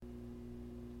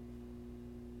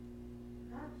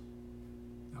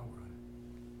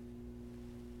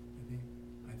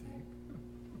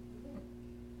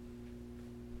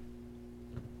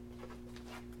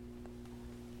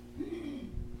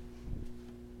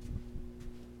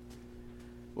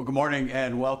Well, good morning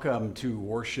and welcome to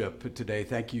worship today.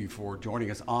 Thank you for joining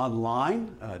us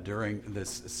online during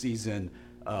this season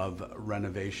of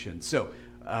renovation. So,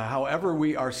 however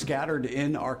we are scattered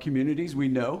in our communities, we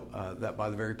know that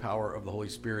by the very power of the Holy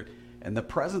Spirit and the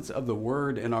presence of the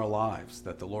Word in our lives,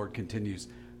 that the Lord continues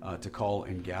to call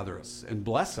and gather us and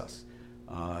bless us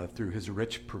through His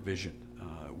rich provision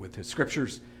with His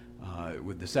Scriptures,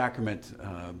 with the sacrament,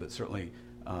 but certainly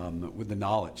with the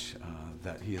knowledge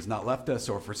that He has not left us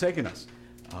or forsaken us,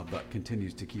 but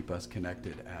continues to keep us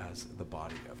connected as the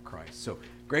body of Christ. So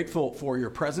grateful for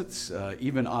your presence,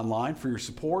 even online, for your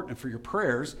support and for your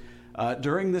prayers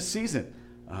during this season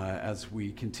as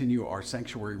we continue our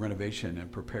sanctuary renovation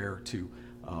and prepare to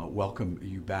welcome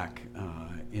you back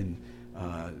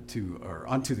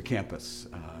onto the campus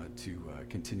to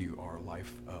continue our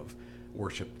life of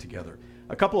worship together.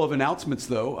 A couple of announcements,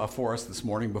 though, for us this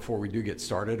morning before we do get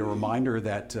started. A reminder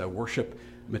that worship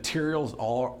materials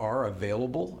are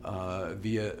available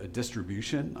via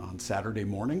distribution on Saturday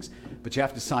mornings, but you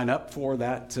have to sign up for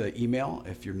that email.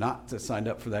 If you're not signed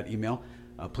up for that email,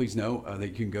 please know that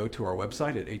you can go to our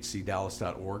website at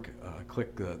hcdallas.org,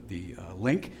 click the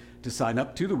link to sign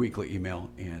up to the weekly email,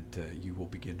 and you will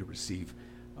begin to receive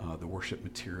the worship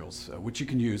materials, which you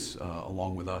can use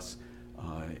along with us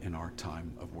in our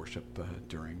time of worship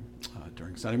during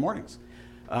Sunday mornings.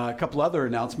 A couple other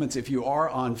announcements. If you are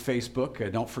on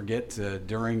Facebook, don't forget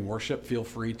during worship, feel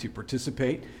free to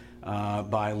participate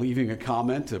by leaving a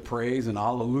comment, a praise and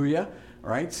hallelujah,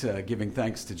 right? Giving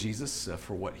thanks to Jesus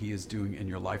for what He is doing in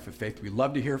your life of faith. We'd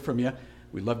love to hear from you.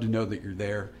 We'd love to know that you're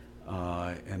there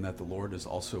and that the Lord is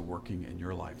also working in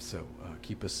your life. So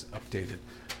keep us updated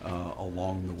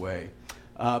along the way.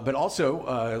 But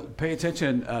also pay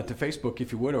attention to Facebook,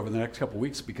 if you would, over the next couple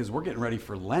weeks, because we're getting ready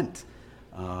for Lent.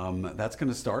 That's going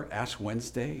to start Ash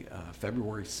Wednesday,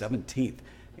 February 17th.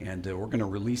 And we're going to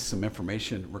release some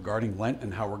information regarding Lent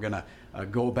and how we're going to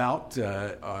go about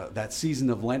that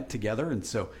season of Lent together. And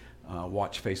so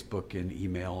watch Facebook and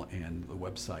email and the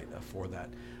website for that.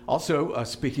 Also,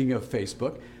 speaking of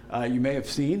Facebook, you may have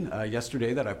seen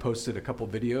yesterday that I posted a couple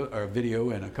video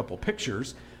and a couple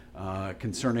pictures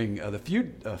concerning the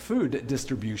food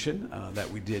distribution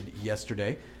that we did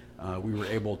yesterday. We were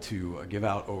able to give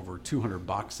out over 200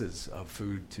 boxes of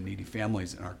food to needy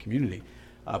families in our community.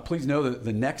 Please know that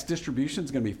the next distribution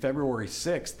is going to be February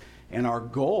 6th, and our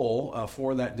goal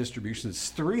for that distribution is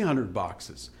 300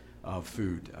 boxes of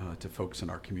food to folks in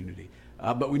our community.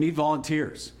 But we need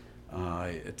volunteers.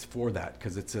 It's for that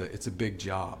because it's a big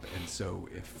job, and so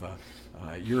if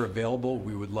you're available,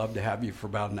 we would love to have you for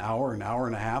about an hour and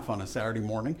a half on a Saturday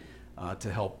morning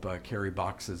to help carry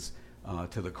boxes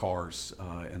to the cars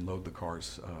and load the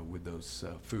cars with those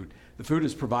food. The food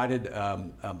is provided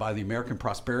by the American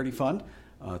Prosperity Fund.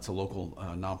 It's a local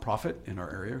nonprofit in our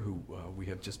area who we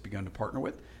have just begun to partner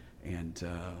with. And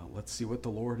let's see what the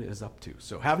Lord is up to.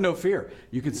 So have no fear.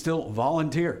 You can still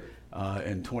volunteer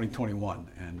in 2021,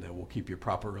 and we'll keep you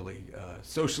properly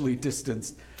socially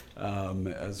distanced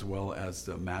as well as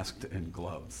masked and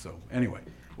gloved. So anyway,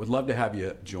 would love to have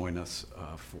you join us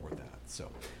for that. So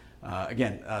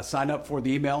again, sign up for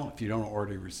the email if you don't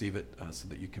already receive it so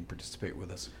that you can participate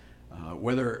with us,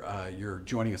 whether you're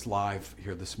joining us live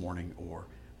here this morning or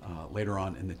later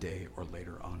on in the day or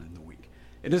later on in the week.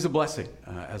 It is a blessing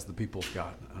as the people of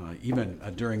God, even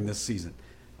during this season,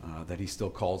 that He still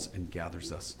calls and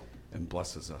gathers us and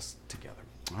blesses us together.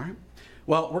 All right.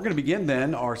 Well, we're going to begin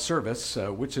then our service,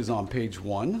 which is on page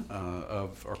 2,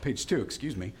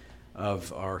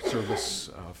 of our service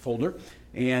folder.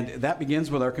 And that begins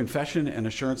with our confession and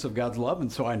assurance of God's love. And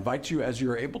so I invite you, as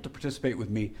you're able, to participate with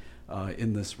me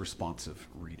in this responsive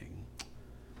reading.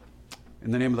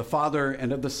 In the name of the Father,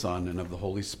 and of the Son, and of the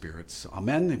Holy Spirit.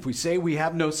 Amen. If we say we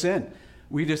have no sin,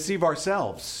 we deceive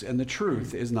ourselves, and the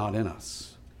truth is not in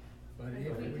us. But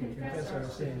if we confess our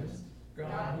sins,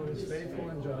 God, who is faithful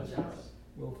and just,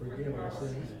 will forgive our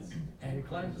sins and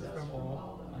cleanse us from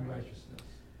all unrighteousness.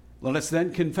 Let us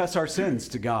then confess our sins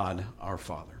to God, our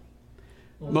Father.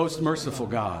 Most merciful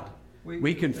God,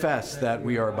 we confess that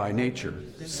we are by nature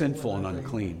sinful and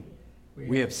unclean.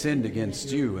 We have sinned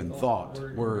against you in thought,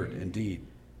 word, and deed,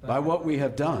 by what we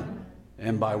have done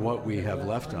and by what we have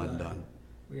left undone.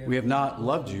 We have not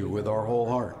loved you with our whole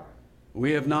heart.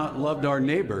 We have not loved our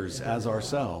neighbors as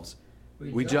ourselves.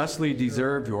 We justly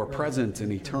deserve your present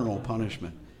and eternal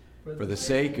punishment. For the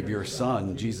sake of your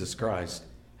Son, Jesus Christ,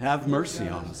 have mercy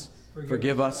on us.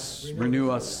 Forgive us,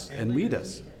 renew us, and lead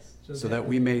us, so that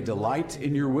we may delight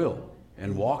in your will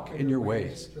and walk in your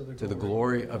ways to the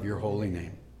glory of your holy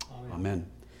name. Amen.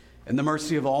 In the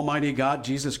mercy of Almighty God,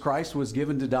 Jesus Christ was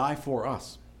given to die for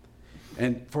us.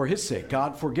 And for his sake,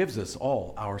 God forgives us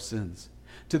all our sins.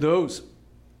 To those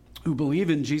who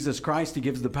believe in Jesus Christ, he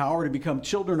gives the power to become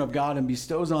children of God and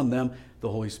bestows on them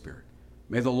the Holy Spirit.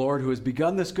 May the Lord, who has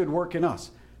begun this good work in us,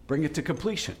 bring it to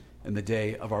completion in the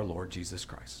day of our Lord Jesus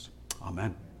Christ.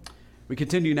 Amen. We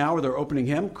continue now with our opening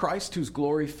hymn, Christ whose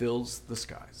glory fills the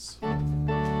skies.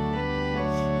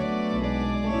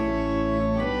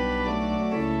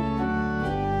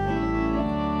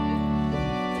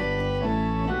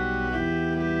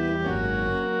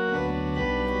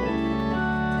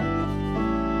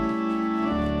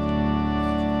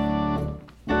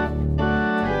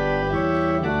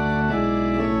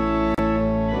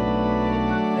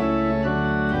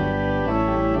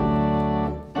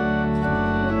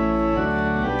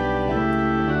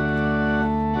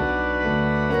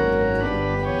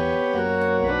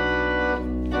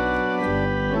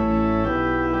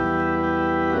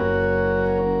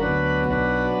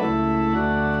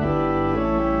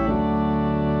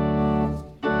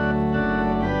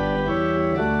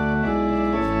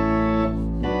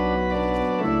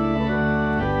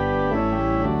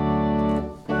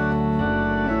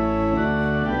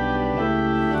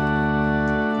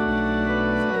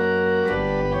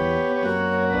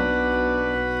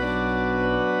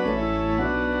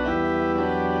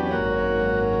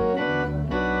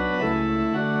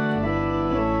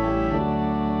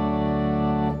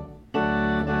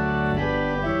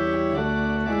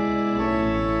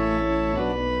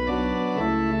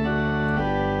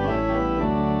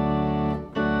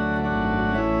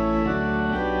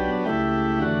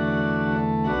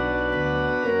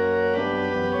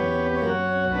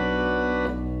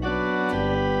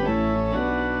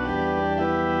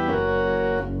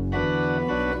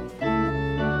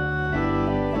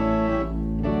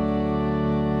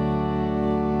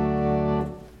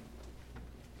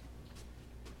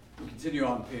 Continue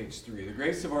on page 3. The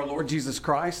grace of our Lord Jesus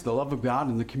Christ, the love of God,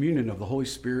 and the communion of the Holy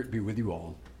Spirit be with you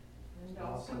all. And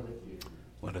also with you.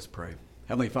 Let us pray.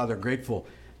 Heavenly Father, grateful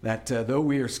that though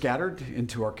we are scattered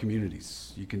into our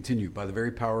communities, you continue by the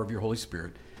very power of your Holy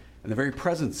Spirit and the very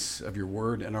presence of your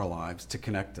word in our lives to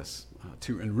connect us,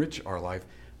 to enrich our life,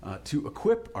 to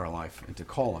equip our life, and to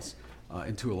call us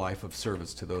into a life of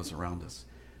service to those around us.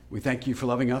 We thank you for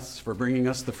loving us, for bringing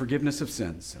us the forgiveness of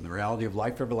sins and the reality of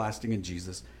life everlasting in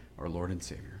Jesus, our Lord and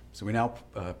Savior. So we now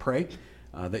pray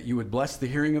that you would bless the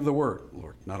hearing of the word,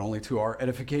 Lord, not only to our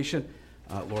edification,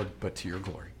 Lord, but to your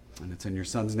glory. And it's in your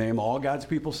Son's name all God's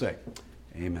people say,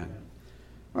 amen.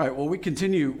 All right, well, we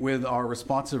continue with our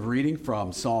responsive reading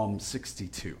from Psalm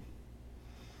 62.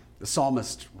 The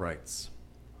psalmist writes,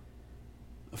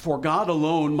 "For God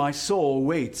alone my soul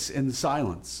waits in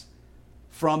silence.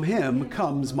 From him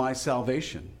comes my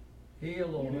salvation. He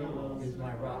alone is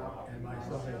my rock and my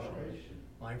salvation.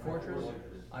 My fortress,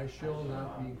 I shall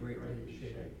not be greatly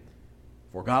shaken.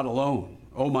 For God alone,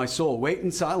 O my soul, wait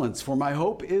in silence, for my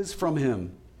hope is from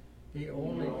him. He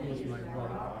only is my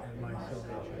rock and my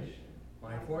salvation.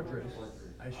 My fortress,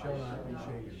 I shall not be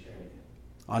shaken.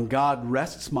 On God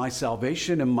rests my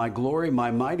salvation and my glory,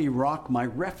 my mighty rock, my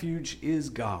refuge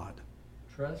is God."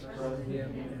 Trust in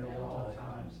him at all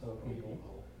times, O people.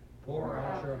 Pour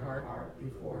out your heart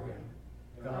before him.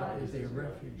 God is a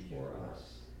refuge for us.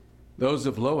 Those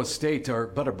of low estate are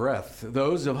but a breath.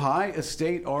 Those of high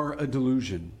estate are a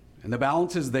delusion. And the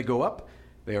balances they go up,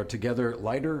 they are together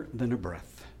lighter than a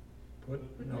breath. Put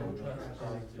no trust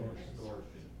in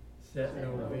extortion. Set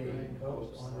no vain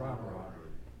hopes on robbery.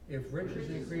 If riches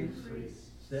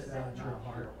increase, set not your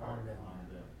heart on them.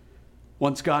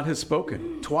 Once God has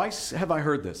spoken, twice have I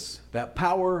heard this, that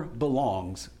power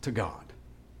belongs to God.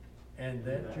 And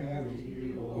that to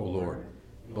you, O Lord,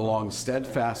 belongs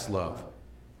steadfast love,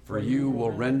 for you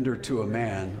will render to a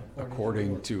man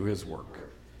according to his work.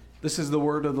 This is the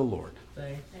word of the Lord.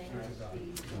 thanks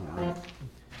be to God.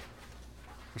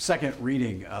 Our second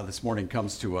reading this morning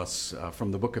comes to us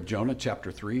from the book of Jonah,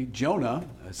 chapter 3. Jonah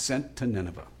sent to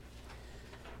Nineveh.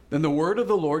 Then the word of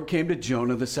the Lord came to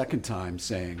Jonah the second time,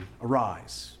 saying,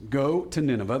 "Arise, go to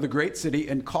Nineveh, the great city,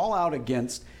 and call out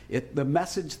against it the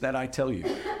message that I tell you."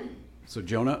 So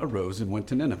Jonah arose and went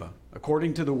to Nineveh,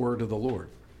 according to the word of the Lord.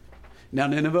 Now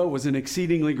Nineveh was an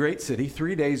exceedingly great city,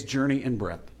 3 days' journey in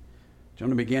breadth.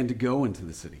 Jonah began to go into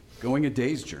the city, going a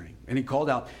day's journey. And he called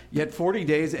out, "Yet 40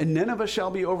 days, and Nineveh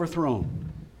shall be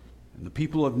overthrown." And the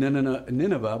people of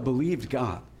Nineveh believed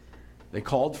God. They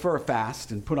called for a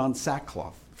fast and put on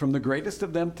sackcloth, from the greatest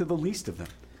of them to the least of them.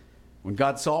 When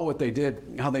God saw what they did,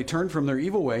 how they turned from their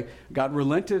evil way, God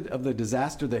relented of the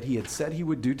disaster that he had said he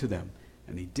would do to them,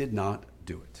 and he did not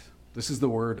do it. This is the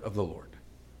word of the Lord.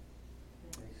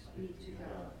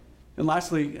 And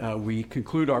lastly, we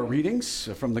conclude our readings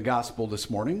from the gospel this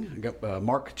morning.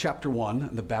 Mark chapter 1,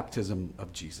 the baptism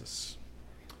of Jesus.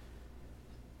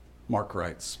 Mark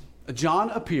writes,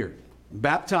 John appeared,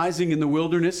 baptizing in the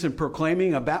wilderness and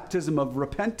proclaiming a baptism of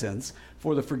repentance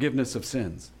for the forgiveness of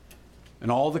sins. And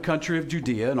all the country of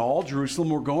Judea and all Jerusalem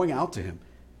were going out to him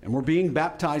and were being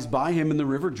baptized by him in the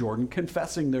river Jordan,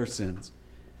 confessing their sins.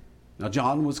 Now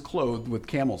John was clothed with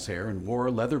camel's hair and wore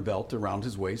a leather belt around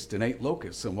his waist and ate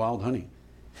locusts and wild honey.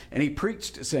 And he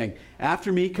preached, saying,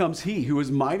 After me comes he who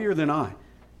is mightier than I,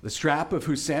 the strap of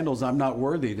whose sandals I'm not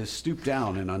worthy to stoop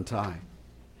down and untie.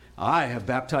 I have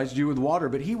baptized you with water,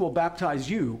 but he will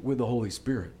baptize you with the Holy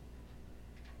Spirit.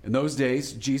 In those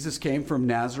days, Jesus came from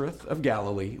Nazareth of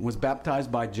Galilee and was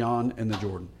baptized by John in the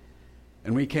Jordan.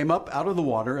 And when he came up out of the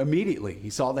water, immediately he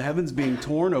saw the heavens being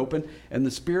torn open and the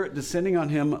Spirit descending on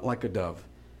him like a dove.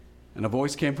 And a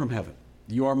voice came from heaven,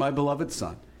 You are my beloved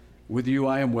Son. With you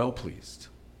I am well pleased.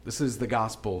 This is the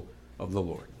gospel of the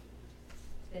Lord.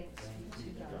 Thanks be to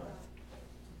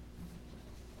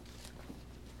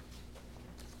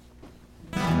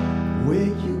God. Where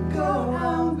you go,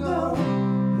 I'll go.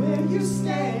 Where you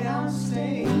stay, I'll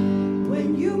stay.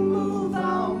 When you move,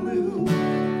 I'll move.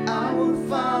 I will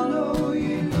follow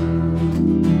you.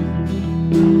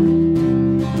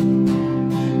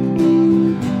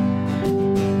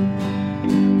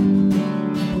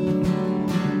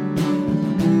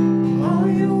 All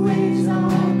your ways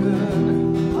are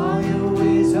good. All your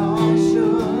ways are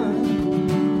sure.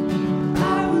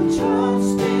 I will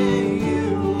trust in you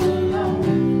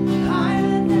alone.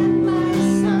 Higher than my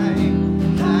sight,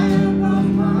 high above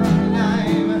my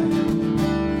life.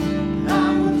 I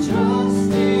will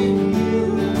trust in you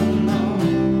alone.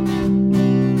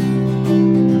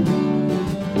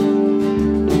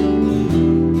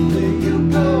 Where you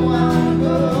go, I'll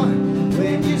go.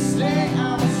 Where you stay,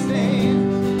 I'll stay.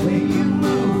 Where you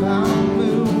move, I'll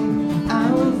move.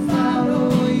 I will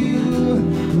follow you.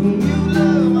 Whom you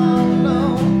love, I'll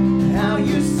love. How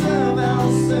you serve,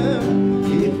 I'll serve.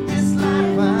 If this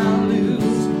life I'll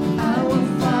lose, I will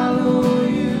follow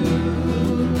you.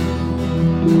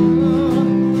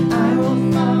 I will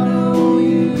follow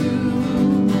you.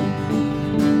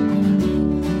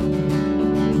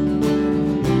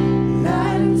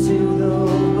 Light into the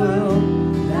world,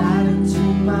 light into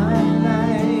my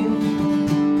life.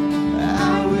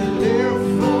 I will live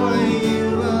for you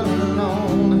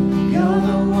alone. You're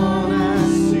the one I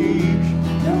seek,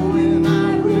 knowing I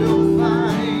will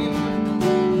find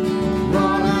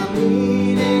what I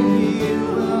need in you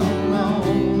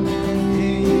alone,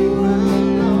 in you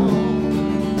alone.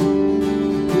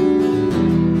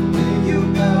 Where you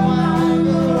go, I'll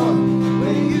go.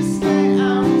 Where you stay,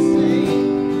 I'll stay.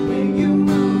 When you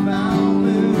move, I'll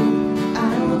move. I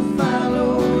will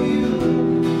follow you.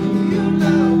 Who you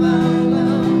love, I'll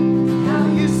love. How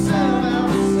you serve,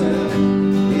 I'll serve.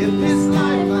 If this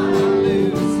life I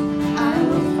lose, I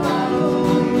will follow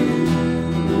you.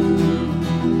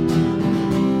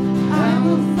 I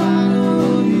will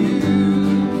follow you.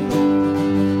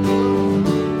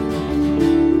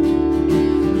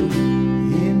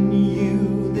 In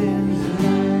you there's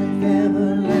life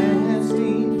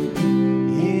everlasting.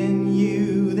 In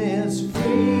you there's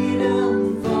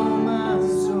freedom for my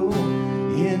soul.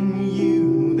 In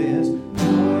you there's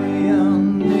joy,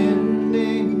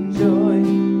 unending joy.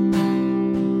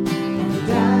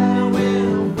 And I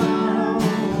will follow.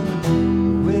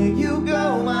 Where you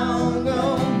go, I'll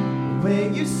go. Where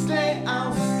you stay,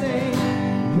 I'll stay.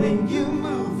 When you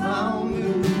move, I'll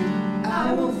move.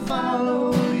 I will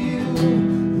follow you.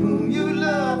 Whom you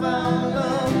love, I'll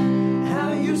love.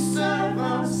 How you serve,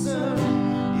 I'll serve.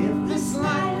 If this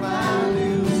life I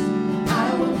lose,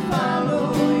 I will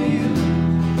follow you.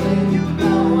 Where you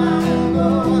go, I'll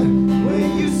go. Where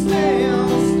you stay,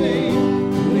 I'll stay.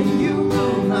 When you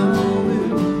move, I'll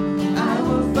move. I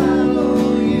will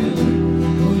follow you.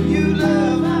 Whom you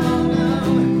love, I'll love.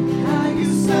 How you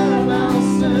serve, I'll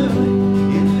serve.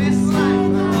 If this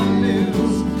life I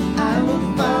lose, I will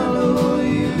follow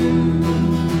you.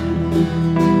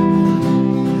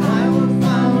 I will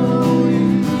follow you.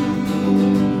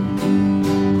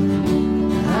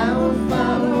 I will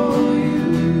follow you.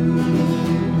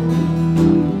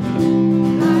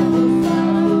 I will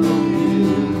follow you.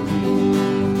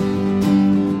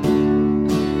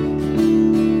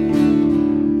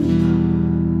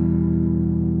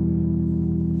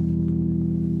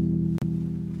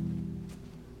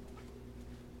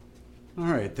 All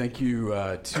right, thank you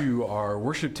to our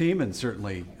worship team and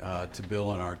certainly to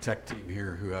Bill and our tech team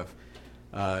here who have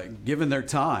given their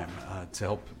time to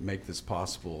help make this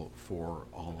possible for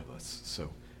all of us. So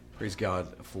praise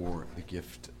God for the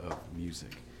gift of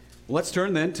music. Let's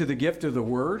turn then to the gift of the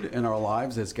Word in our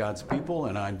lives as God's people,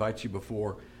 and I invite you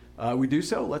before we do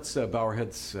so, let's bow our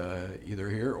heads either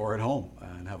here or at home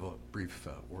and have a brief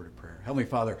word of prayer. Heavenly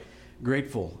Father,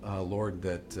 grateful, Lord,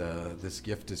 that this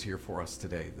gift is here for us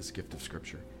today, this gift of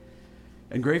Scripture.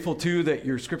 And grateful, too, that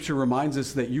your Scripture reminds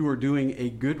us that you are doing a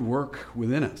good work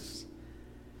within us.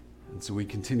 And so we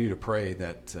continue to pray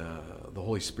that the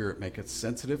Holy Spirit make us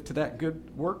sensitive to that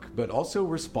good work, but also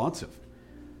responsive.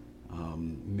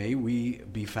 May we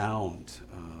be found,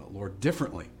 Lord,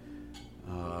 differently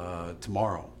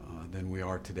tomorrow than we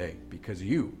are today, because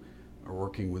you are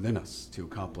working within us to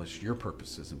accomplish your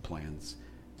purposes and plans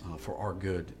for our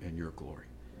good and your glory.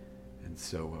 And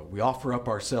so we offer up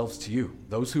ourselves to you,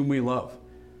 those whom we love,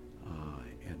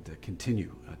 and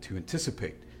continue to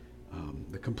anticipate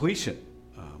the completion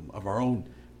of our own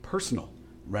personal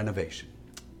renovation.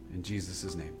 In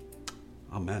Jesus' name,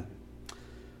 amen.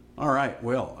 All right,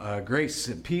 well, grace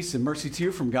and peace and mercy to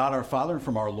you from God our Father and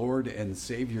from our Lord and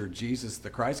Savior Jesus the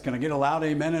Christ. Can I get a loud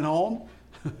amen at home?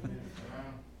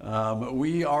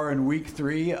 We are in week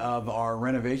 3 of our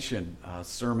renovation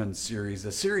sermon series,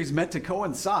 a series meant to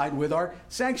coincide with our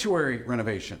sanctuary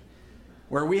renovation,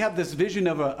 where we have this vision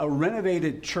of a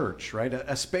renovated church, right?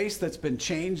 A space that's been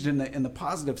changed in the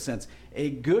positive sense,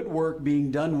 a good work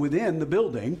being done within the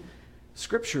building.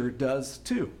 Scripture does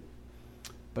too.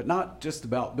 But not just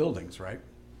about buildings, right?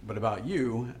 But about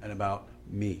you and about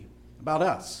me, about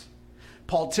us.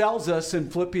 Paul tells us in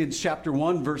Philippians chapter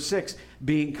 1, verse 6,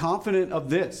 being confident of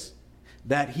this,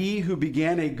 that he who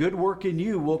began a good work in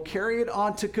you will carry it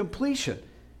on to completion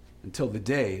until the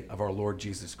day of our Lord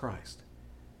Jesus Christ.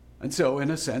 And so,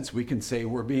 in a sense, we can say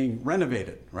we're being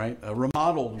renovated, right?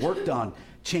 Remodeled, worked on,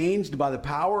 changed by the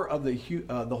power of the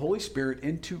Holy Spirit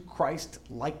into Christ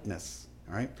likeness,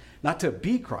 all right? Not to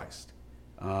be Christ,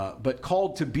 but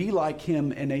called to be like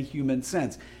him in a human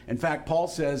sense. In fact, Paul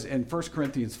says in 1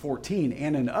 Corinthians 14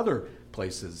 and in other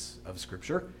places of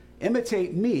Scripture,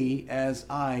 imitate me as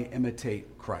I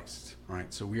imitate Christ. All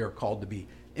right, so we are called to be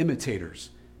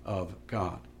imitators of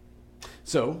God.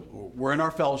 So we're in our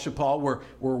fellowship hall. We're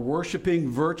worshiping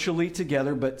virtually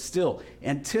together, but still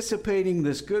anticipating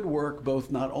this good work, both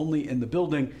not only in the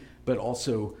building, but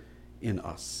also in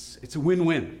us. It's a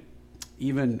win-win,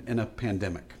 even in a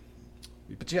pandemic.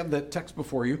 But you have the text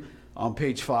before you on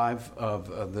page 5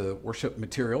 of the worship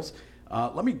materials.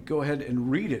 Let me go ahead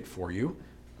and read it for you.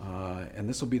 And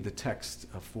this will be the text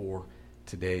for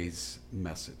today's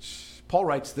message. Paul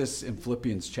writes this in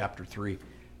Philippians chapter 3,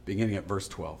 beginning at verse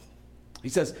 12. He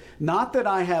says, "Not that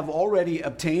I have already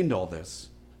obtained all this,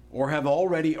 or have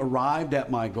already arrived at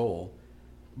my goal,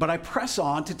 but I press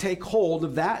on to take hold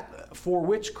of that for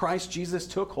which Christ Jesus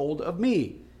took hold of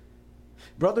me.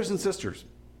 Brothers and sisters,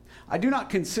 I do not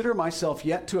consider myself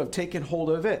yet to have taken hold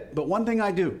of it, but one thing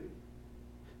I do,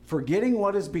 forgetting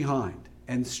what is behind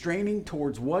and straining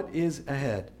towards what is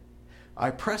ahead,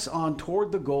 I press on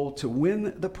toward the goal to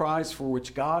win the prize for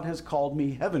which God has called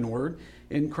me heavenward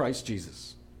in Christ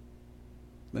Jesus."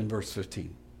 Then verse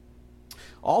 15.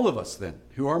 "All of us then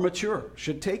who are mature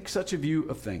should take such a view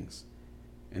of things.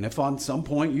 And if on some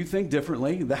point you think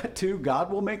differently, that too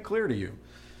God will make clear to you.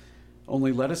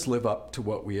 Only let us live up to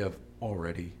what we have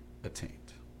already attained."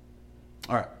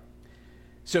 All right.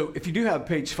 So if you do have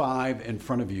page 5 in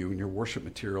front of you in your worship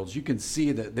materials, you can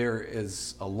see that there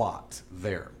is a lot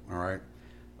there, all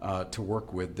right, to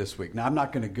work with this week. Now, I'm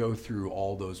not going to go through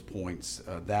all those points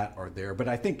that are there, but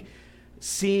I think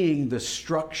seeing the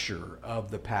structure of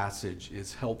the passage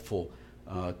is helpful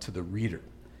to the reader.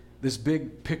 This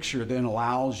big picture then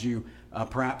allows you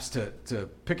perhaps to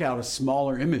pick out a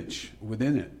smaller image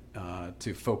within it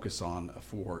to focus on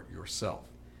for yourself.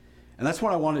 And that's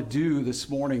what I want to do this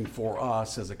morning for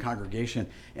us as a congregation,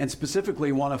 and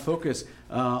specifically want to focus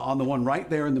on the one right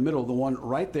there in the middle, the one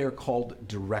right there called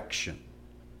direction.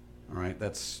 All right,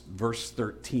 that's verse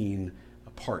 13,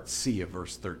 part C of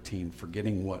verse 13,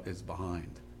 forgetting what is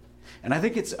behind. And I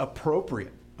think it's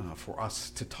appropriate for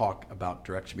us to talk about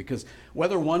direction, because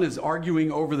whether one is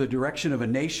arguing over the direction of a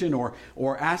nation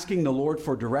or asking the Lord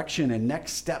for direction and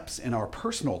next steps in our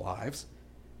personal lives,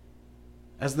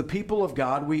 as the people of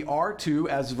God, we are to,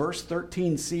 as verse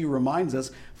 13c reminds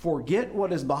us, forget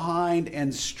what is behind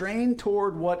and strain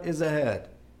toward what is ahead.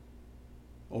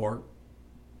 Or,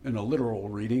 in a literal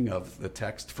reading of the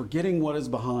text, forgetting what is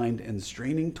behind and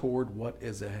straining toward what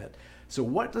is ahead. So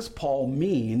what does Paul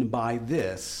mean by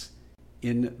this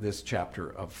in this chapter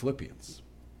of Philippians?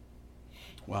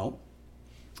 Well,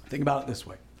 think about it this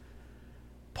way.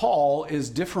 Paul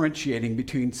is differentiating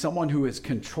between someone who is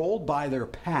controlled by their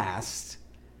past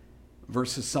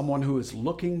versus someone who is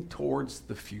looking towards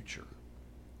the future.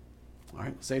 All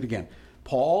right, say it again.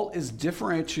 Paul is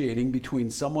differentiating between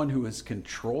someone who is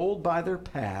controlled by their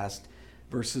past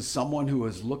versus someone who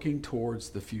is looking towards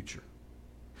the future.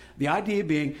 The idea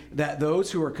being that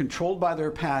those who are controlled by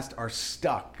their past are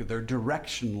stuck, they're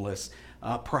directionless,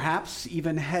 perhaps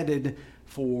even headed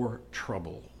for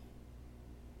trouble.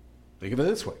 Think of it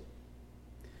this way.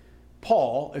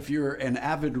 Paul, if you're an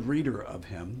avid reader of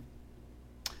him,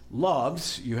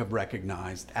 loves, you have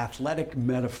recognized, athletic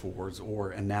metaphors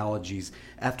or analogies,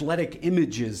 athletic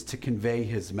images to convey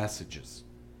his messages.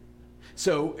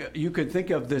 So you could think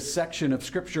of this section of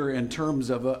Scripture in terms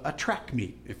of a track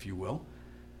meet, if you will,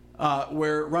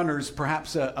 where runners,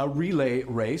 perhaps a relay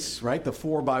race, right, the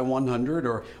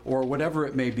 4x100 or whatever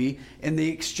it may be, in the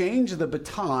exchange of the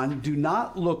baton, do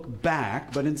not look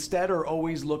back, but instead are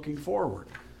always looking forward.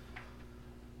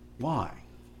 Why?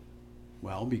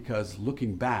 Well, because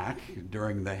looking back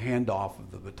during the handoff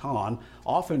of the baton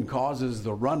often causes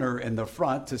the runner in the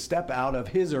front to step out of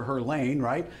his or her lane,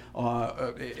 right?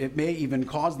 It may even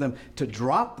cause them to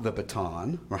drop the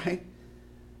baton, right?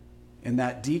 And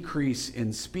that decrease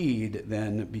in speed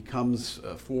then becomes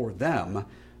for them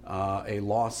a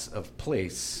loss of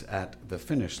place at the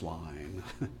finish line.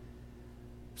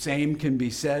 Same can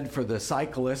be said for the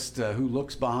cyclist who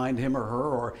looks behind him or her,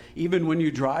 or even when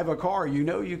you drive a car, you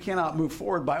know you cannot move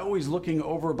forward by always looking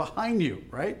over behind you,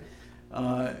 right?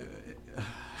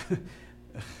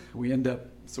 We end up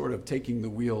sort of taking the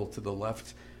wheel to the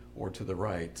left or to the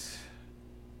right.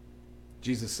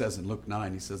 Jesus says in Luke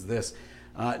 9, he says this,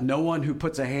 no one who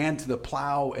puts a hand to the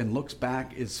plow and looks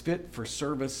back is fit for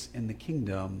service in the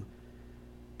kingdom.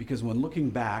 Because when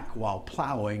looking back while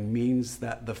plowing means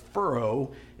that the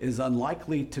furrow is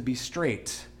unlikely to be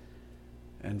straight.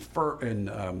 And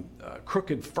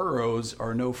crooked furrows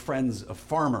are no friends of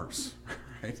farmers,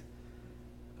 right?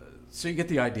 So you get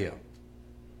the idea.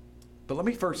 But let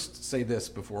me first say this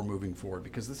before moving forward,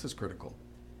 because this is critical.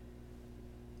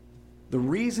 The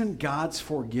reason God's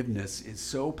forgiveness is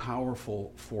so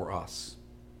powerful for us,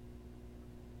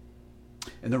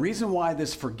 and the reason why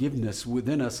this forgiveness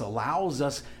within us allows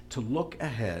us to look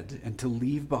ahead and to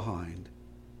leave behind,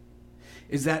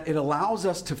 is that it allows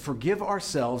us to forgive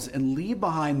ourselves and leave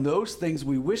behind those things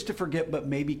we wish to forget but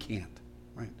maybe can't,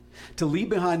 right? To leave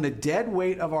behind the dead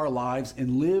weight of our lives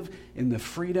and live in the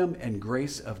freedom and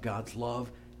grace of God's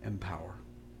love and power.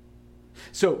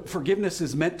 So forgiveness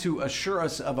is meant to assure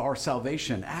us of our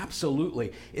salvation.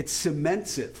 Absolutely. It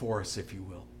cements it for us, if you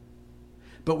will.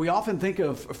 But we often think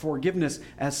of forgiveness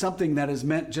as something that is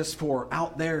meant just for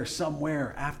out there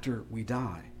somewhere after we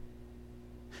die.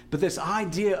 But this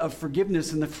idea of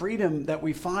forgiveness and the freedom that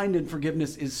we find in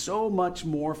forgiveness is so much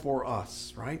more for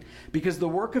us, right? Because the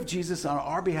work of Jesus on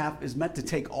our behalf is meant to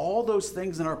take all those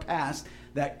things in our past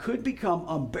that could become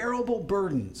unbearable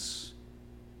burdens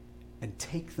and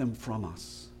take them from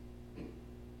us.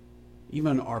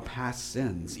 Even our past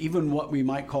sins, even what we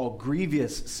might call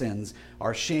grievous sins,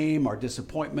 our shame, our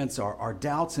disappointments, our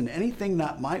doubts, and anything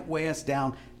that might weigh us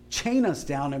down, chain us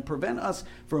down, and prevent us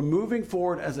from moving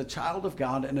forward as a child of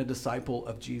God and a disciple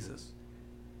of Jesus.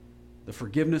 The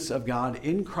forgiveness of God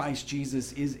in Christ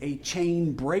Jesus is a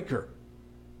chain breaker.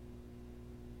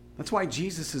 That's why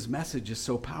Jesus' message is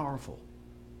so powerful.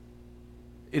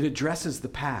 It addresses the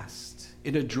past,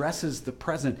 it addresses the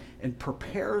present, and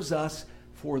prepares us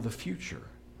for the future,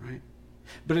 right?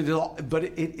 But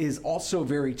it is also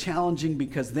very challenging,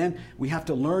 because then we have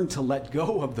to learn to let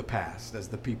go of the past as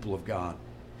the people of God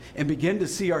and begin to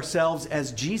see ourselves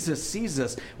as Jesus sees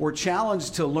us. We're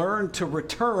challenged to learn to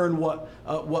return what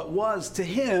was to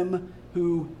him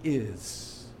who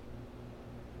is.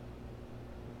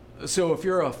 So if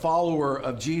you're a follower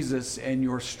of Jesus and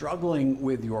you're struggling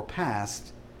with your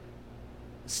past,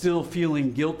 still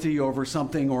feeling guilty over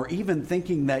something, or even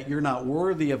thinking that you're not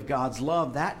worthy of God's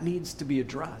love, that needs to be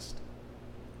addressed.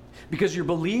 Because you're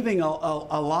believing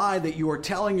a lie that you are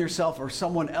telling yourself or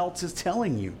someone else is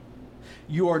telling you.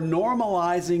 You are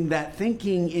normalizing that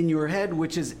thinking in your head,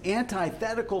 which is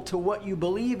antithetical to what you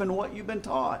believe and what you've been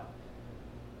taught.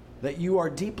 That you are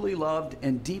deeply loved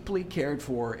and deeply cared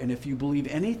for, and if you believe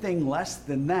anything less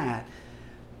than that,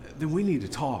 then we need to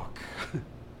talk.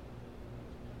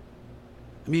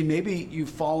 I mean, maybe you've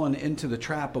fallen into the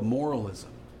trap of moralism.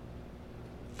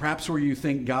 Perhaps where you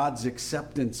think God's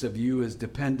acceptance of you is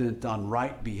dependent on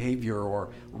right behavior or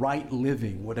right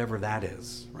living, whatever that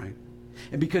is, right?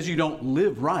 And because you don't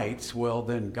live right, well,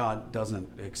 then God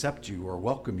doesn't accept you or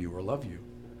welcome you or love you.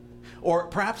 Or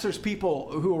perhaps there's people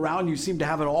who around you seem to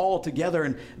have it all together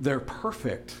and they're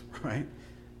perfect, right?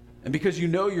 And because you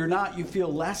know you're not, you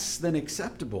feel less than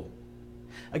acceptable.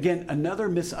 Again, another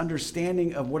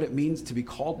misunderstanding of what it means to be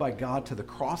called by God to the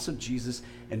cross of Jesus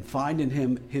and find in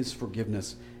him his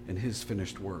forgiveness and his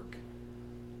finished work.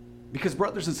 Because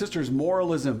brothers and sisters,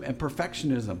 moralism and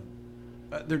perfectionism,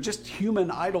 they're just human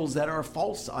idols that are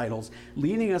false idols,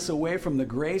 leading us away from the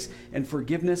grace and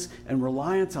forgiveness and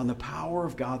reliance on the power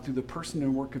of God through the person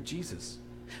and work of Jesus,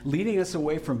 leading us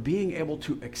away from being able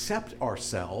to accept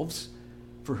ourselves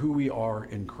for who we are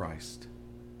in Christ.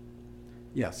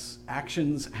 Yes,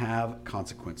 actions have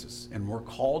consequences, and we're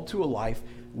called to a life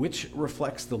which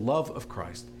reflects the love of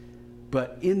Christ.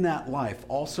 But in that life,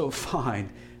 also find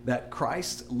that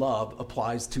Christ's love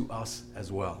applies to us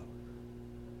as well.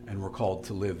 And we're called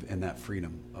to live in that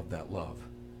freedom of that love.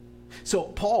 So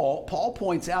Paul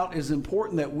points out it's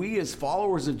important that we as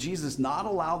followers of Jesus not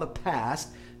allow the past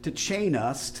to chain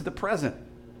us to the present,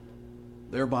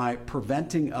 thereby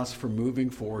preventing us from moving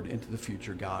forward into the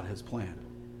future God has planned.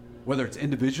 Whether it's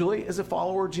individually as a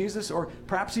follower of Jesus or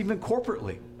perhaps even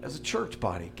corporately as a church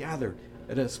body gathered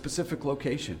at a specific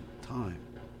location, time.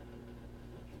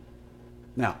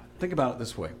 Now, think about it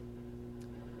this way.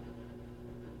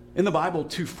 In the Bible,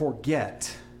 to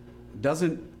forget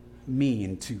doesn't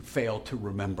mean to fail to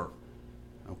remember,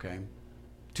 okay?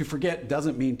 To forget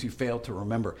doesn't mean to fail to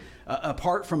remember.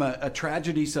 Apart from a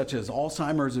tragedy such as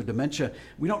Alzheimer's or dementia,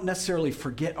 we don't necessarily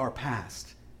forget our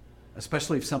past,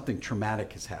 especially if something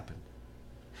traumatic has happened.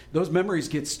 Those memories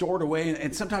get stored away,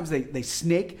 and sometimes they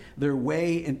snake their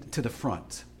way into the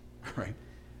front, right?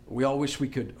 We all wish we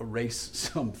could erase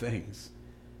some things.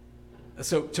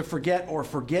 So to forget or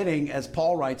forgetting, as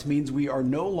Paul writes, means we are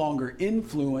no longer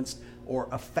influenced or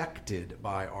affected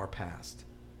by our past.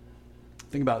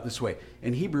 Think about it this way.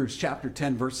 In Hebrews chapter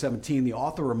 10, verse 17, the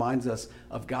author reminds us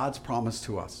of God's promise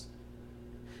to us.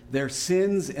 Their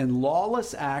sins and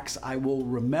lawless acts I will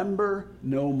remember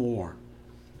no more.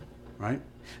 Right?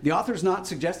 The author's not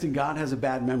suggesting God has a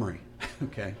bad memory.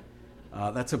 Okay?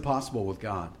 That's impossible with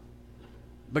God.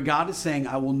 But God is saying,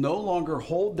 I will no longer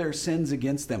hold their sins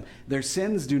against them. Their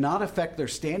sins do not affect their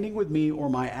standing with me or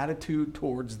my attitude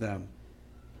towards them.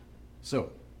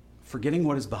 So, forgetting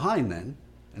what is behind then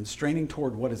and straining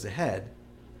toward what is ahead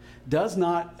does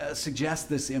not suggest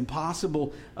this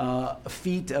impossible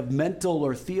feat of mental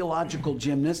or theological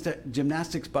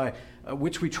gymnastics by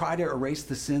which we try to erase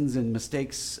the sins and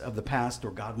mistakes of the past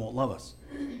or God won't love us.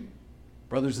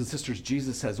 Brothers and sisters,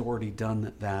 Jesus has already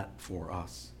done that for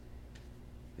us.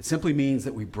 It simply means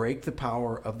that we break the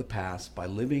power of the past by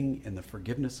living in the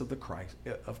forgiveness of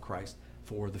Christ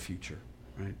for the future,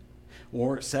 right?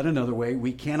 Or said another way,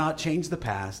 we cannot change the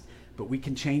past, but we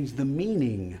can change the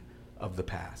meaning of the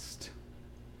past.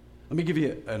 Let me give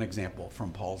you an example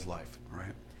from Paul's life, all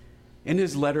right? In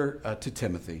his letter to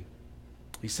Timothy,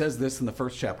 he says this in the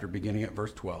first chapter, beginning at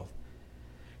verse 12.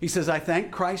 He says, I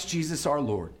thank Christ Jesus our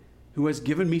Lord, who has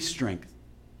given me strength,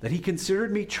 that he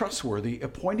considered me trustworthy,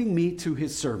 appointing me to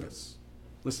his service.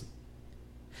 Listen.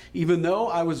 Even though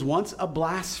I was once a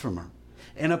blasphemer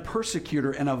and a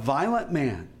persecutor and a violent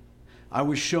man, I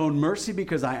was shown mercy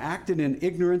because I acted in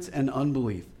ignorance and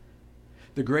unbelief.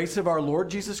 The grace of our Lord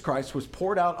Jesus Christ was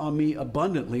poured out on me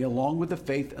abundantly, along with the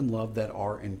faith and love that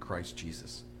are in Christ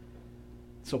Jesus.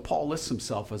 So Paul lists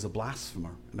himself as a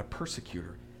blasphemer and a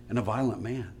persecutor and a violent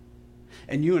man.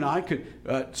 And you and I could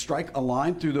strike a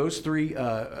line through those three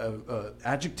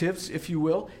adjectives, if you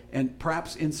will, and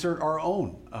perhaps insert our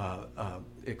own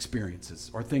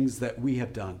experiences or things that we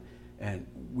have done and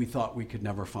we thought we could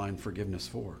never find forgiveness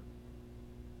for.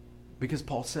 Because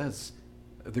Paul says,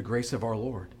 the grace of our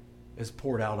Lord is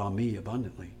poured out on me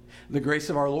abundantly. The grace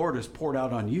of our Lord is poured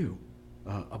out on you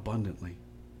abundantly.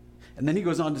 And then he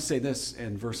goes on to say this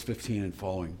in verse 15 and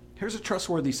following. Here's a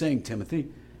trustworthy saying, Timothy,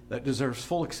 that deserves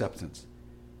full acceptance.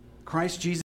 Christ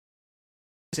Jesus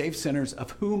saved sinners,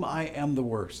 of whom I am the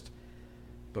worst.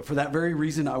 But for that very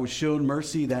reason I was shown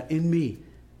mercy, that in me,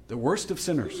 the worst of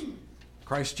sinners,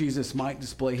 Christ Jesus might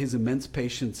display his immense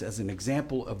patience as an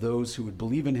example of those who would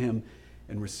believe in him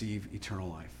and receive eternal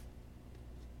life.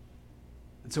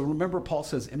 And so remember, Paul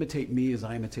says, imitate me as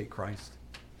I imitate Christ.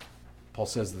 Paul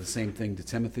says the same thing to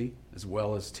Timothy, as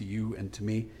well as to you and to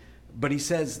me. But he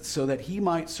says, so that he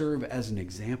might serve as an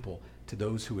example to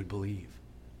those who would believe.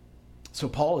 So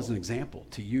Paul is an example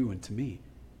to you and to me,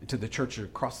 and to the church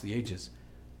across the ages,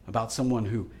 about someone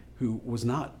who was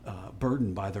not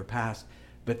burdened by their past,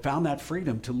 but found that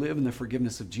freedom to live in the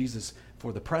forgiveness of Jesus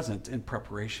for the present in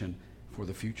preparation for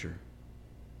the future.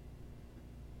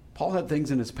 Paul had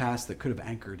things in his past that could have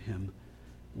anchored him,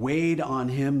 weighed on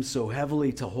him so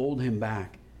heavily to hold him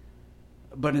back.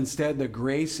 But instead, the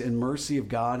grace and mercy of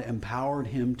God empowered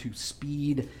him to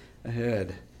speed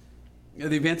ahead.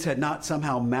 The events had not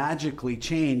somehow magically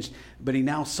changed, but he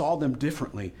now saw them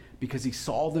differently because he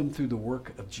saw them through the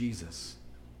work of Jesus.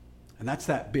 And that's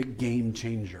that big game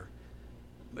changer.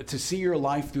 But to see your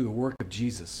life through the work of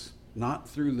Jesus, not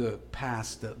through the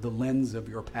past, the lens of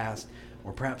your past,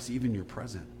 or perhaps even your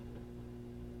present.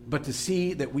 But to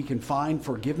see that we can find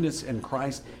forgiveness in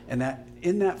Christ, and that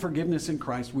in that forgiveness in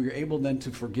Christ, we are able then to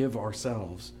forgive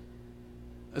ourselves.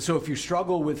 So if you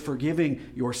struggle with forgiving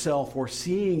yourself or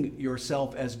seeing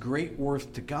yourself as great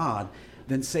worth to God,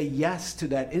 then say yes to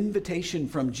that invitation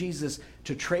from Jesus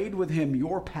to trade with him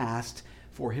your past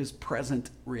for his present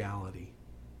reality.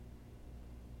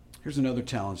 Here's another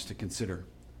challenge to consider.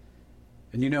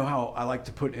 And you know how I like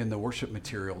to put in the worship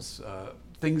materials,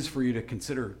 things for you to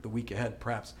consider the week ahead,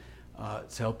 perhaps,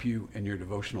 to help you in your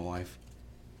devotional life.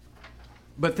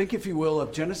 But think, if you will,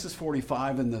 of Genesis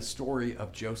 45 and the story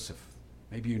of Joseph.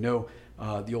 Maybe you know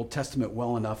the Old Testament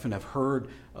well enough and have heard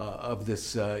of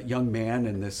this young man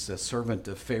and this servant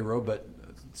of Pharaoh, but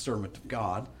servant of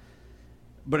God.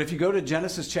 But if you go to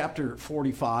Genesis chapter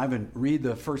 45 and read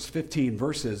the first 15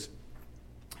 verses,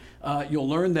 you'll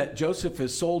learn that Joseph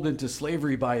is sold into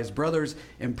slavery by his brothers,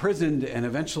 imprisoned, and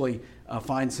eventually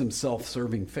finds himself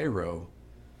serving Pharaoh.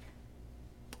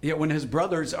 Yet when his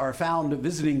brothers are found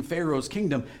visiting Pharaoh's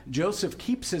kingdom, Joseph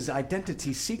keeps his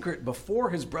identity secret before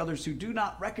his brothers, who do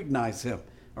not recognize him,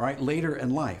 all right, later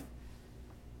in life.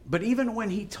 But even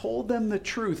when he told them the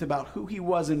truth about who he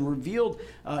was and revealed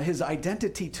his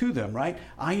identity to them, right,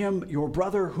 I am your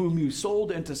brother whom you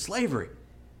sold into slavery,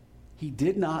 he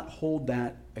did not hold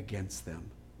that against them.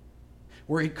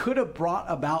 Where he could have brought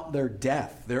about their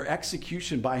death, their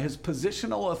execution by his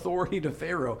positional authority to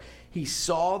Pharaoh, he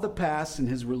saw the past and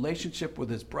his relationship with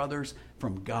his brothers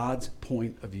from God's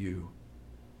point of view.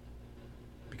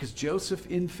 Because Joseph,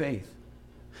 in faith,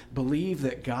 believed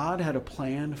that God had a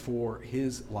plan for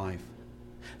his life.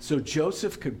 So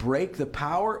Joseph could break the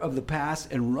power of the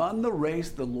past and run the race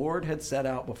the Lord had set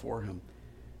out before him.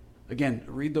 Again,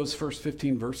 read those first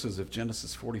 15 verses of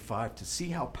Genesis 45 to see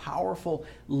how powerful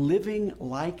living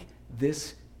like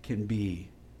this can be.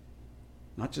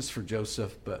 Not just for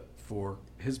Joseph, but for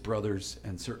his brothers,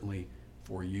 and certainly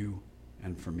for you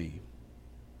and for me.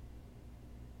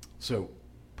 So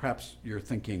perhaps you're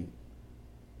thinking,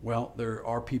 well, there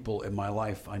are people in my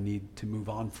life I need to move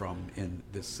on from in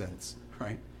this sense,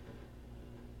 right?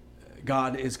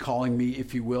 God is calling me,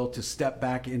 if you will, to step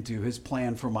back into his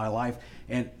plan for my life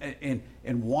and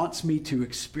wants me to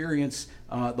experience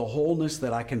the wholeness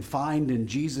that I can find in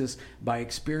Jesus by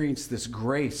experience this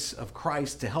grace of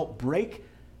Christ to help break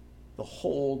the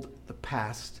hold the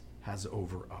past has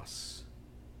over us.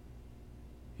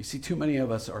 You see, too many of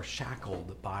us are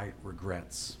shackled by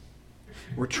regrets.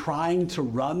 We're trying to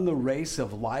run the race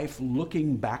of life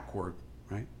looking backward,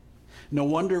 right? No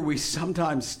wonder we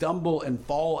sometimes stumble and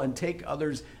fall and take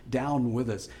others down with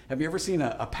us. Have you ever seen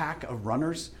a pack of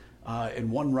runners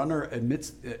and one runner in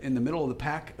the middle of the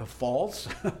pack falls?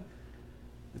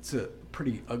 It's a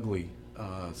pretty ugly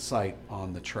sight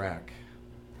on the track.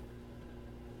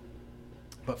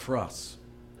 But for us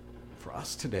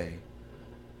today,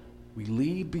 we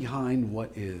leave behind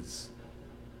what is.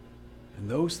 And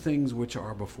those things which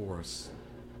are before us,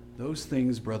 those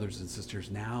things, brothers and sisters,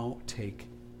 now take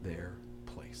their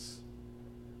place.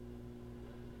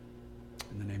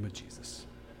 In the name of Jesus,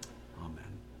 amen.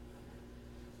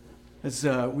 As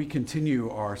we continue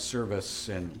our service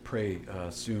and pray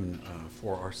soon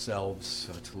for ourselves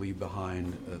to leave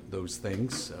behind those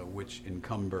things which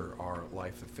encumber our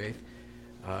life of faith,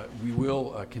 we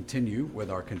will continue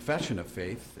with our confession of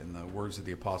faith in the words of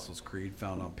the Apostles' Creed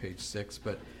found on page 6,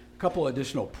 but a couple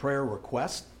additional prayer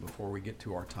requests before we get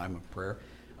to our time of prayer.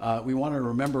 We want to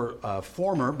remember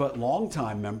former but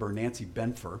longtime member Nancy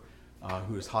Benfer,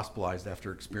 who is hospitalized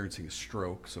after experiencing a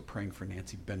stroke, so praying for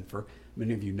Nancy Benfer.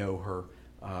 Many of you know her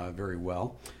very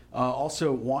well.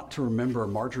 Also want to remember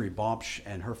Marjorie Bompsch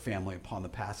and her family upon the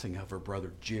passing of her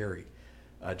brother Jerry.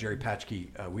 Jerry Patchke,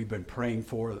 we've been praying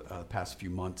for the past few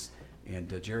months,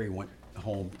 and Jerry went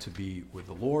home to be with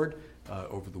the Lord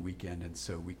over the weekend, and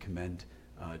so we commend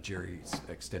Jerry's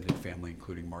extended family,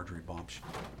 including Marjorie Bompsch,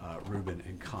 Reuben,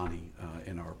 and Connie,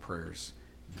 in our prayers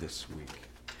this week.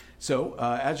 So,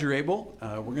 as you're able,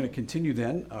 we're going to continue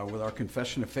then with our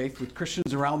confession of faith with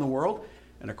Christians around the world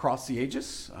and across the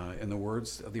ages in the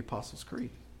words of the Apostles' Creed.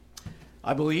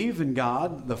 I believe in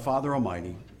God, the Father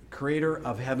Almighty, creator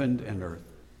of heaven and earth.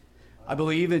 I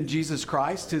believe in Jesus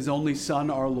Christ, his only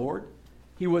Son, our Lord.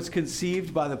 He was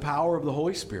conceived by the power of the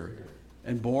Holy Spirit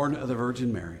and born of the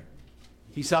Virgin Mary.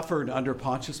 He suffered under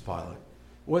Pontius Pilate,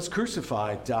 was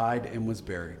crucified, died, and was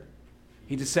buried.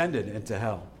 He descended into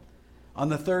hell. On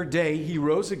the third day, he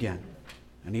rose again,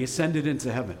 and he ascended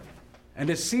into heaven, and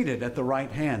is seated at the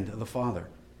right hand of the Father.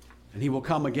 And he will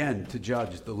come again to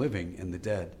judge the living and the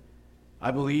dead.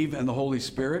 I believe in the Holy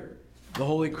Spirit, the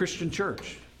holy Christian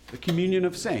church, the communion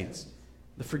of saints,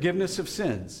 the forgiveness of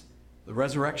sins, the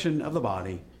resurrection of the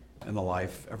body, and the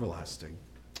life everlasting.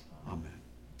 Amen.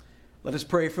 Let us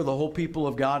pray for the whole people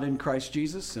of God in Christ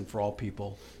Jesus and for all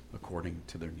people according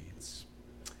to their needs.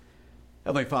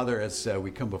 Heavenly Father, as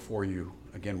we come before you,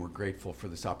 again, we're grateful for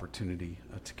this opportunity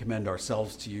to commend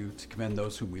ourselves to you, to commend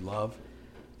those whom we love,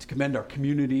 to commend our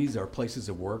communities, our places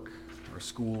of work, our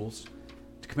schools,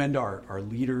 to commend our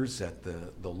leaders at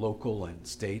the local and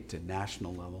state and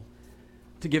national level,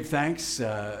 to give thanks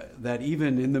that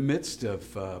even in the midst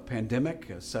of a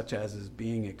pandemic such as is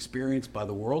being experienced by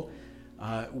the world,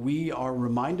 we are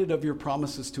reminded of your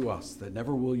promises to us that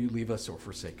never will you leave us or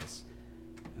forsake us.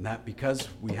 And that because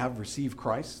we have received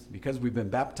Christ, because we've been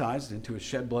baptized into his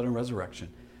shed blood and resurrection,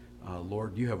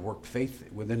 Lord, you have worked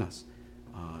faith within us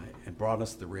and brought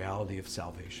us the reality of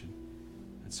salvation.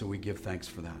 And so we give thanks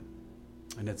for that.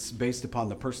 And it's based upon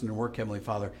the person and work, Heavenly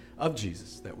Father, of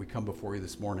Jesus that we come before you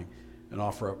this morning and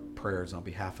offer up prayers on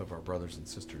behalf of our brothers and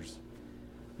sisters.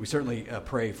 We certainly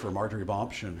pray for Marjorie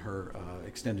Bompsch and her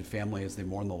extended family as they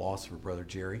mourn the loss of her brother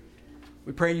Jerry.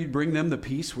 We pray you'd bring them the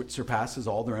peace which surpasses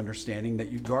all their understanding,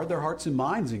 that you'd guard their hearts and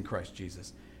minds in Christ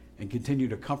Jesus and continue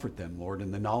to comfort them, Lord,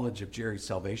 in the knowledge of Jerry's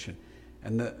salvation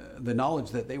and the knowledge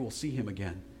that they will see him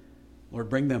again. Lord,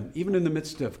 bring them, even in the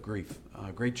midst of grief,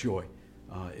 great joy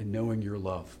in knowing your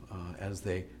love as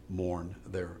they mourn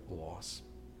their loss.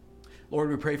 Lord,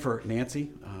 we pray for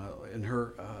Nancy in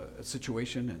her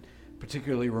situation, and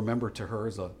particularly remember to her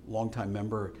as a longtime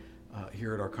member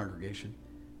here at our congregation,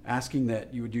 asking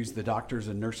that you would use the doctors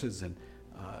and nurses and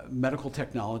medical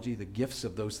technology, the gifts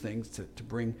of those things to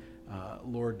bring,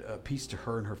 Lord, peace to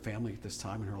her and her family at this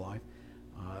time in her life,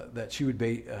 that she would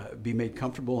be made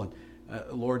comfortable, and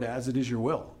Lord, as it is your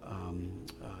will,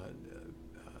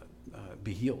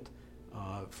 be healed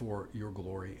for your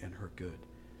glory and her good.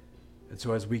 And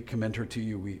so as we commend her to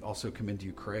you, we also commend to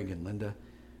you Craig and Linda.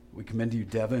 We commend to you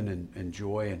Devin and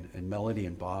Joy and Melody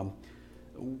and Bob.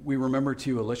 We remember to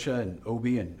you Alicia and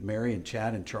Obi and Mary and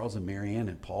Chad and Charles and Marianne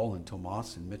and Paul and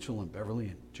Tomas and Mitchell and Beverly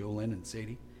and Jolynn and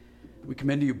Sadie. We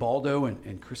commend to you Baldo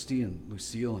and Christy and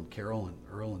Lucille and Carol and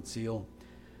Earl and Seal.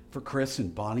 For Chris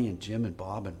and Bonnie and Jim and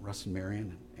Bob and Russ and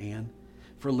Marion and Ann.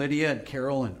 For Lydia and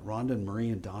Carol and Rhonda and Marie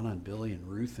and Donna and Billy and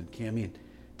Ruth and Cammie and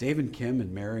Dave and Kim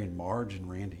and Mary and Marge and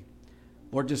Randy.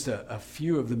 Lord, just a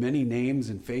few of the many names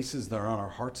and faces that are on our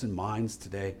hearts and minds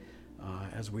today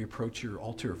as we approach your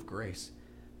altar of grace.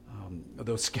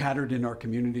 Those scattered in our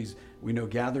communities, we know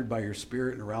gathered by your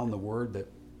Spirit and around the word,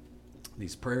 that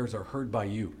these prayers are heard by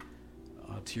you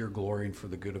to your glory and for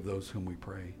the good of those whom we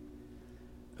pray.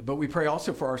 But we pray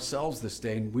also for ourselves this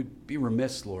day, and we'd be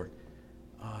remiss, Lord,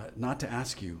 not to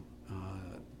ask you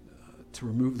to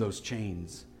remove those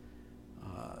chains,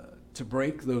 to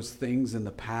break those things in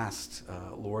the past,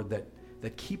 Lord,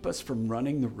 that keep us from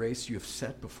running the race you have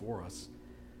set before us.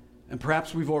 And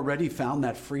perhaps we've already found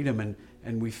that freedom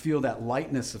and we feel that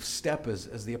lightness of step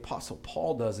as the Apostle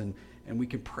Paul does, and we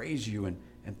can praise you and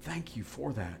thank you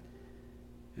for that.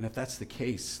 And if that's the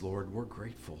case, Lord, we're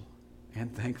grateful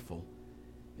and thankful.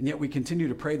 And yet we continue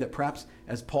to pray that perhaps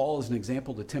as Paul is an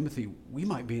example to Timothy, we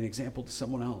might be an example to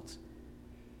someone else.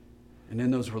 And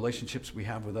in those relationships we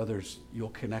have with others, you'll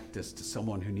connect us to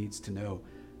someone who needs to know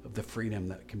of the freedom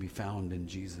that can be found in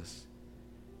Jesus.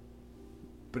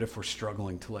 But if we're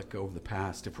struggling to let go of the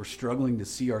past, if we're struggling to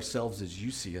see ourselves as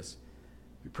you see us,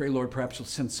 we pray, Lord, perhaps you'll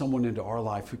send someone into our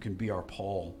life who can be our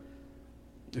Paul,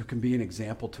 who can be an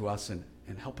example to us and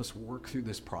help us work through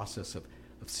this process of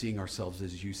seeing ourselves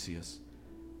as you see us,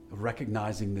 of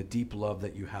recognizing the deep love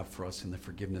that you have for us and the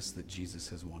forgiveness that Jesus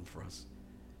has won for us.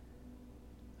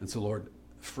 And so, Lord,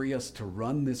 free us to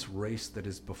run this race that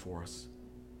is before us.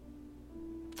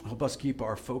 Help us keep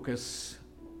our focus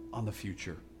on the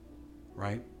future,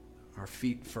 right? Our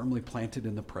feet firmly planted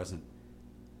in the present,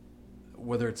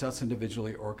 whether it's us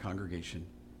individually or congregation,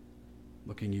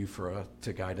 looking you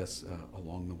to guide us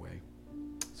along the way.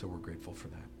 So we're grateful for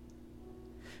that.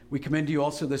 We commend to you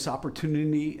also this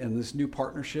opportunity and this new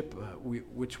partnership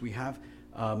which we have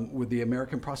with the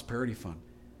American Prosperity Fund.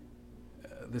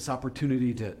 This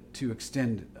opportunity to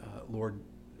extend, Lord,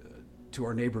 to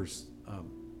our neighbors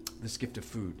this gift of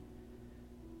food.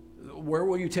 Where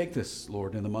will you take this,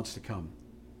 Lord, in the months to come?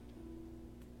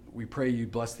 We pray you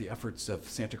bless the efforts of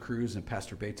Santa Cruz and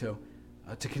Pastor Beto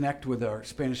to connect with our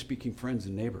Spanish-speaking friends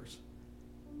and neighbors.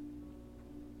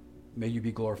 May you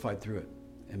be glorified through it,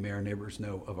 and may our neighbors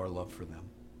know of our love for them.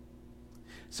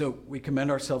 So we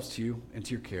commend ourselves to you and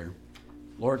to your care.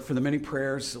 Lord, for the many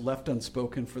prayers left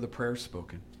unspoken, for the prayers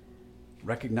spoken,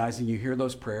 recognizing you hear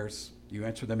those prayers, you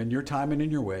answer them in your time and in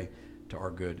your way to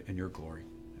our good and your glory.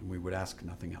 And we would ask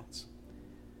nothing else.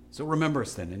 So remember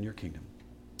us then in your kingdom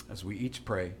as we each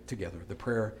pray together the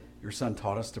prayer your Son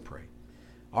taught us to pray.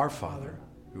 Our Father,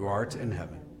 who art in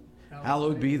heaven,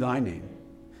 hallowed be thy name.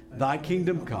 Thy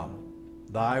kingdom come,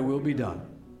 thy will be done,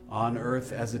 on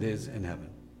earth as it is in heaven.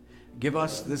 Give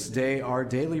us this day our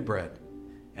daily bread,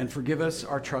 and forgive us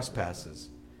our trespasses,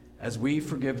 as we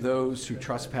forgive those who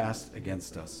trespass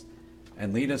against us.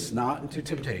 And lead us not into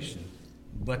temptation,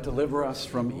 but deliver us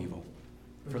from evil.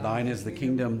 For thine is the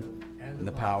kingdom, and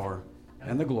the power,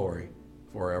 and the glory,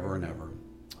 forever and ever.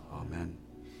 Amen.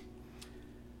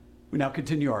 We now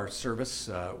continue our service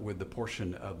with the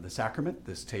portion of the sacrament,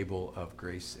 this table of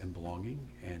grace and belonging.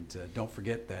 And don't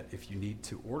forget that if you need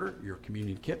to order your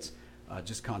communion kits,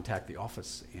 just contact the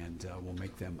office and we'll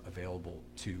make them available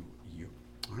to you.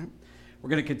 All right. We're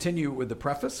going to continue with the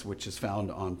preface, which is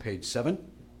found on page 7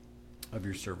 of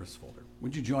your service folder.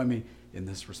 Would you join me in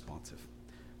this responsive?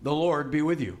 The Lord be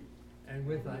with you. And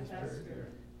with thy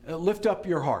spirit. Lift up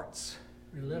your hearts.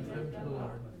 We lift them to the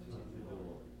Lord.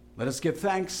 Let us give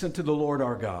thanks unto the Lord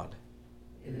our God.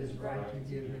 It is right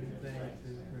to give him thanks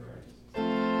and praise.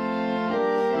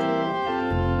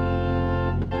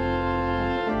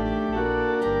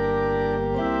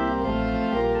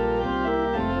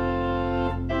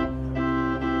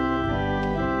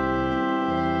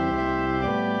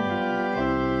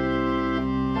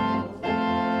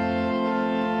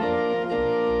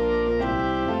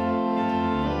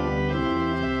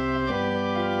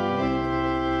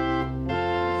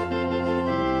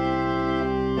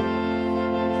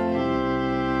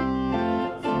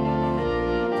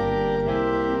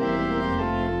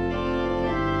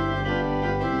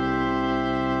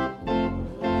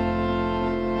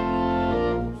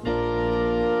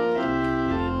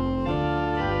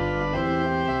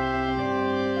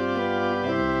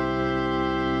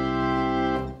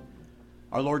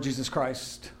 Our Lord Jesus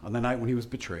Christ, on the night when he was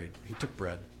betrayed, he took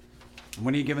bread. And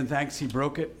when he had given thanks, he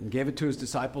broke it and gave it to his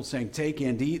disciples, saying, "Take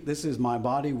and eat. This is my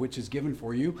body, which is given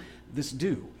for you. This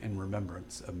do in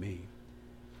remembrance of me."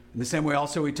 In the same way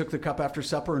also he took the cup after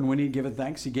supper, and when he had given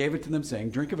thanks, he gave it to them,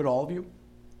 saying, "Drink of it, all of you.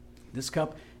 This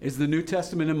cup is the New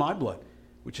Testament in my blood,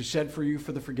 which is shed for you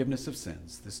for the forgiveness of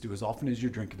sins. This do as often as you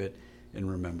drink of it in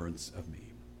remembrance of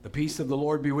me." The peace of the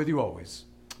Lord be with you always.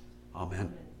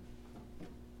 Amen.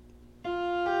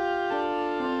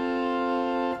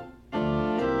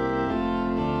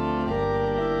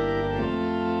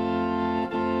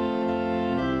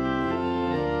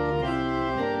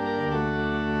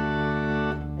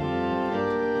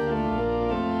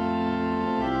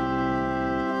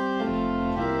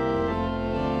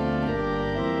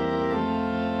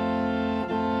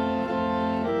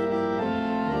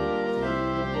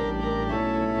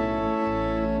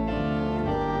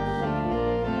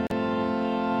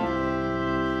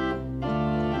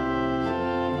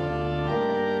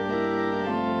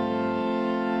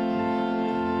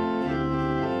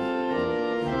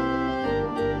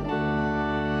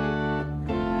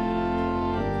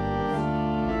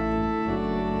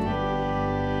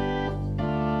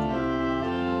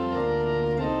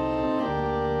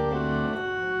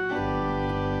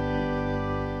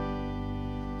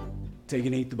 Take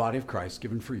and eat the body of Christ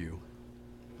given for you.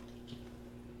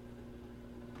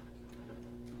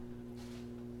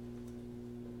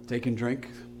 Take and drink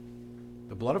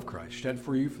the blood of Christ shed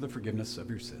for you for the forgiveness of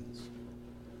your sins.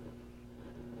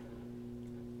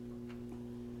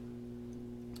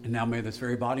 And now may this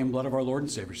very body and blood of our Lord and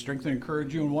Savior strengthen and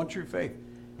encourage you in one true faith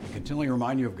and continually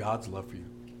remind you of God's love for you.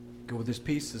 Go with his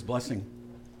peace, his blessing,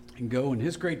 and go in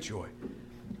his great joy.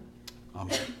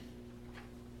 Amen.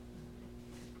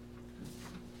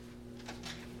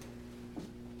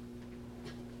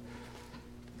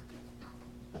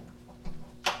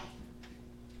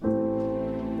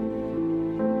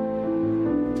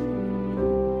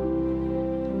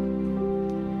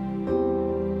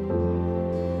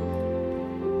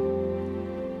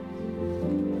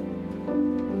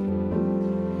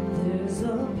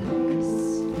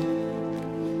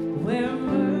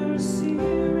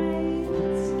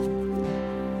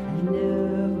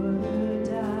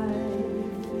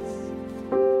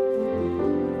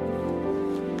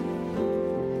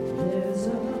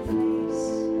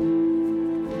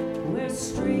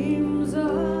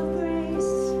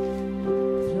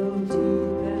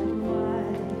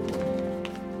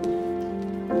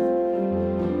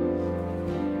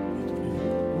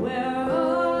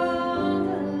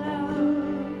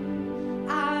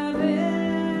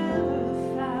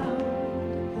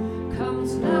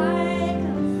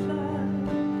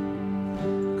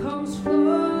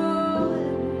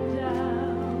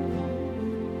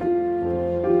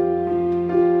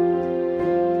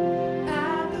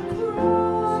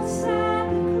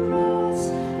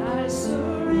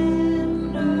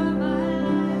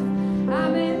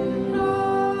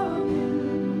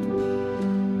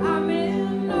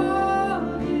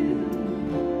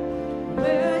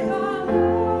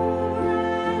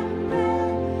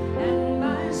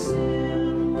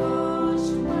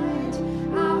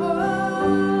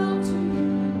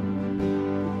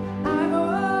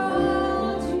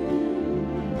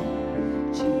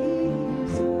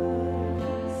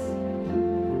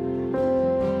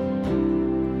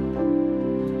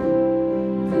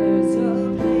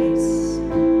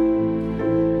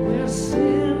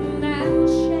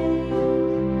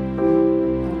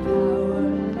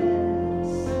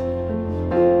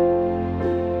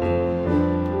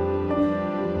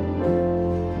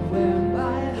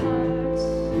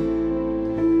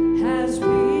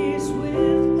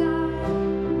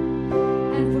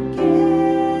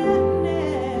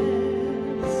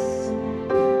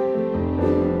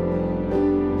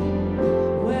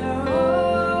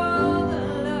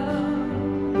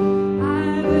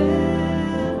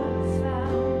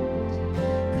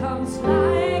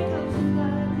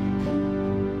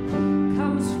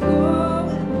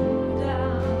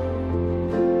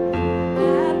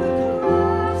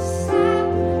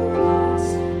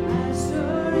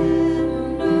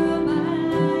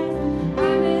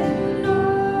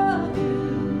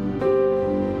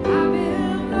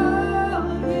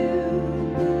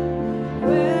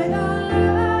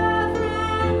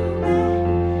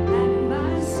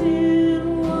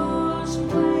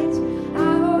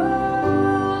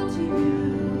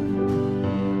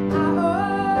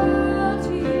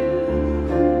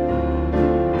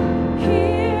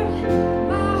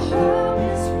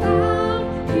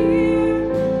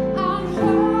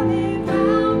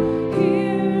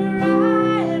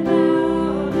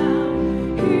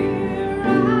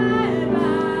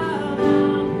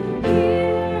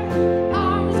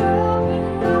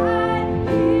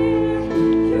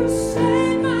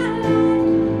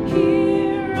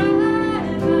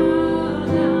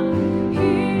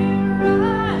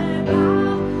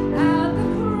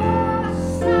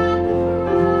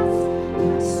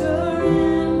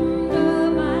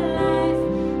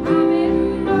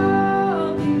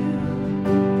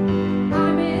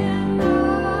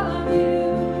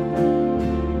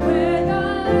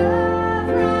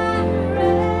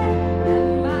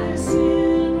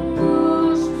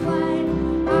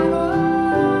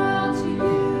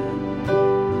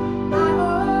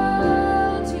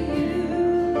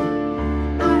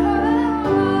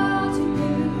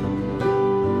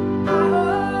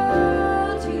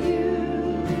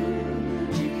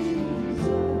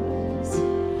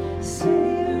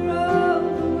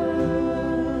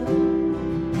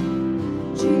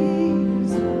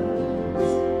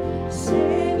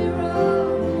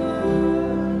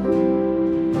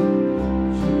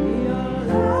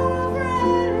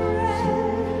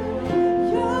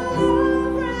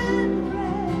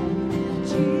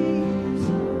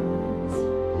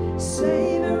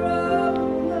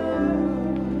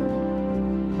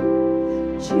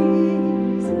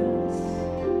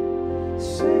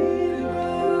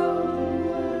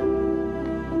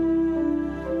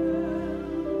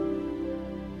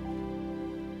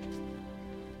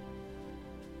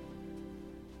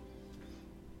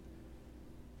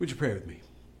 Would you pray with me?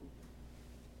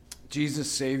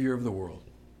 Jesus, Savior of the world,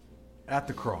 at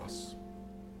the cross,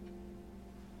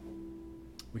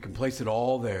 we can place it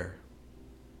all there,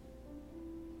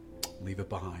 leave it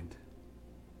behind,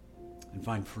 and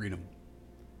find freedom.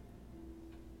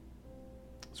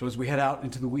 So as we head out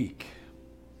into the week,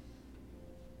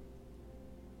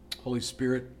 Holy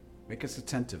Spirit, make us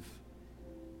attentive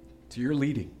to your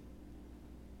leading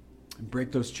and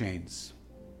break those chains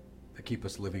that keep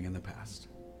us living in the past.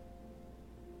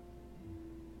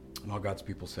 And all God's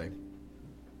people say,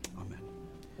 amen.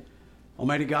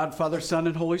 Almighty God, Father, Son,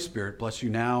 and Holy Spirit, bless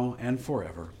you now and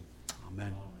forever.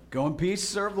 Amen. Go in peace,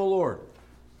 serve the Lord.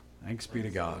 Thanks be to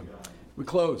God. We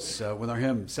close with our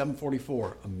hymn,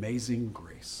 744, Amazing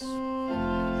Grace.